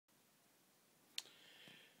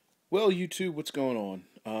Well, YouTube, what's going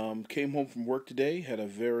on? Came home from work today, had a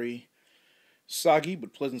very soggy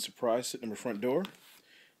but pleasant surprise sitting in my front door.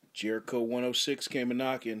 Jericho 106 came a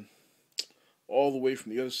knocking all the way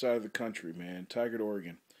from the other side of the country, man, Tigard,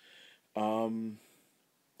 Oregon. Um,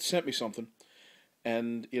 Sent me something,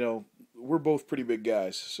 and we're both pretty big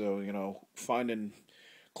guys, so finding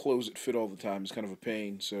clothes that fit all the time is kind of a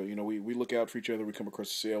pain. So we look out for each other. We come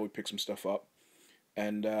across a sale, we pick some stuff up,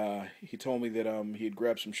 and he told me that he had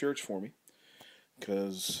grabbed some shirts for me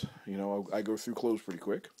because I go through clothes pretty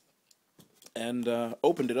quick, and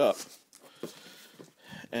opened it up,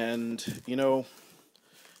 and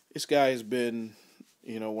this guy has been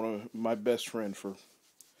one of my best friend for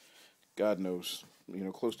God knows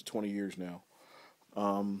close to 20 years now,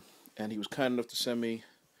 and he was kind enough to send me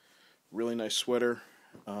a really nice sweater.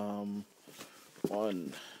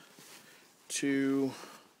 One, two,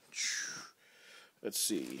 let's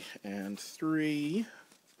see, and three.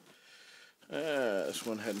 This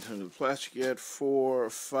one hadn't turned to the plastic yet. 4,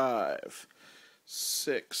 5,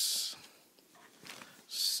 6,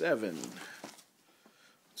 7. Let's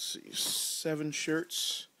see, 7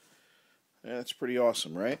 shirts. That's pretty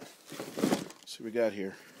awesome, right? Let's see what we got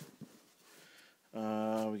here.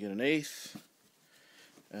 We get an 8th,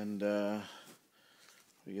 and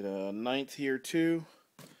we get a 9th here too.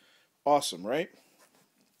 Awesome, right?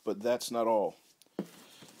 But that's not all.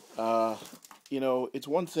 It's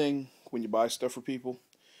one thing when you buy stuff for people.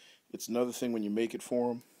 It's another thing when you make it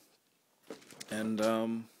for them.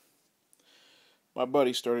 And my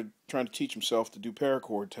buddy started trying to teach himself to do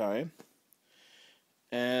paracord tying,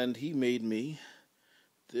 and he made me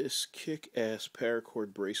this kick-ass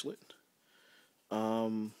paracord bracelet.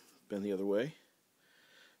 Bend the other way.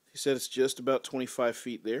 He said it's just about 25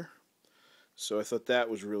 feet there, so I thought that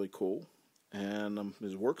was really cool. And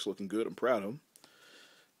his work's looking good. I'm proud of him.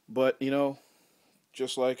 But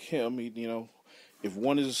just like him, if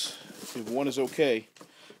one is okay,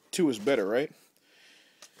 2 is better, right?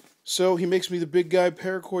 So he makes me the big guy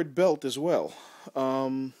paracord belt as well.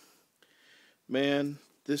 Man,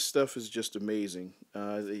 this stuff is just amazing.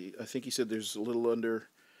 I think he said there's a little under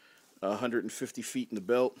 150 feet in the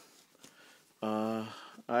belt.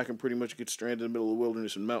 I can pretty much get stranded in the middle of the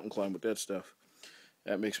wilderness and mountain climb with that stuff.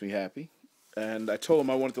 That makes me happy. And I told him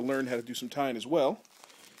I wanted to learn how to do some tying as well.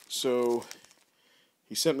 So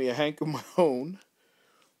he sent me a hank of my own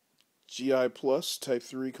GI Plus Type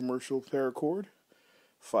 3 commercial paracord,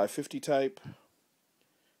 550 type,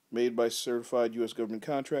 made by certified U.S. government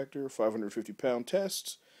contractor, 550-pound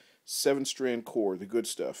tests, 7-strand core, the good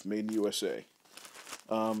stuff, made in the USA.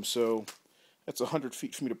 So that's 100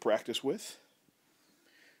 feet for me to practice with.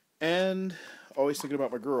 And always thinking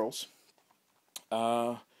about my girls.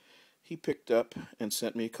 He picked up and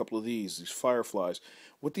sent me a couple of these Fireflies.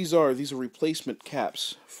 What these are replacement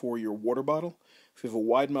caps for your water bottle. If you have a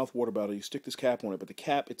wide mouth water bottle, you stick this cap on it, but the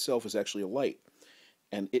cap itself is actually a light,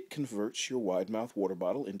 and it converts your wide mouth water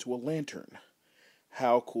bottle into a lantern.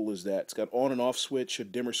 How cool is that? It's got on and off switch, a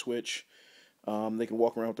dimmer switch. They can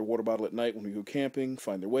walk around with their water bottle at night when we go camping,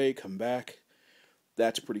 find their way, come back.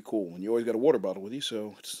 That's pretty cool. And you always got a water bottle with you,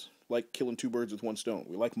 so it's like killing 2 birds with one stone.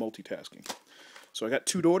 We like multitasking. So I got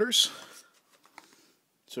 2 daughters,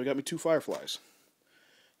 so I got me 2 Fireflies.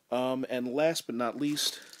 And last but not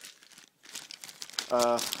least,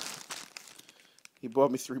 he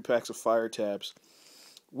bought me 3 packs of fire tabs.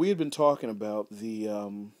 We had been talking about the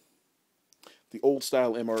old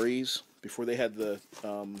style MREs before they had the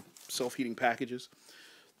self-heating packages,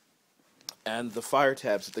 and the fire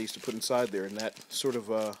tabs that they used to put inside there, and that sort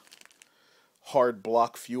of hard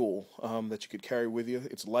block fuel that you could carry with you.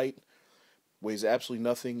 It's light, weighs absolutely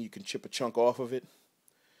nothing. You can chip a chunk off of it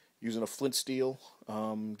using a flint steel,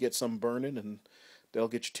 get some burning, and they'll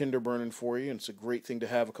get your tinder burning for you. And it's a great thing to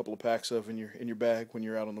have a couple of packs of in your bag when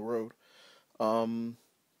you're out on the road.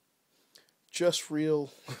 Just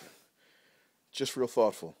real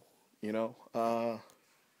thoughtful,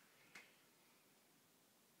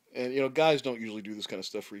 And guys don't usually do this kind of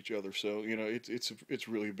stuff for each other, so it's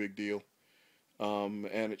really a big deal.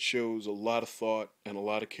 And it shows a lot of thought and a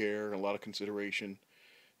lot of care and a lot of consideration.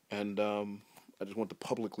 And I just want to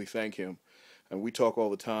publicly thank him. And we talk all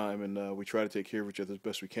the time, and we try to take care of each other as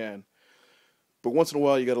best we can. But once in a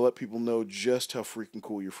while, you got to let people know just how freaking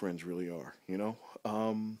cool your friends really are.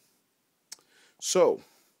 So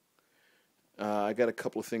I got a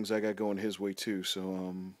couple of things I got going his way too.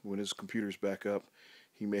 So when his computer's back up,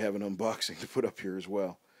 he may have an unboxing to put up here as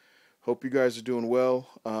well. Hope you guys are doing well.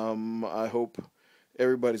 I hope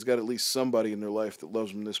everybody's got at least somebody in their life that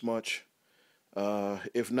loves them this much.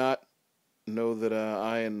 If not, know that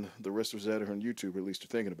I and the rest of us that are on YouTube at least are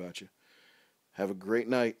thinking about you. Have a great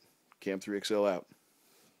night. Cam 3XL out.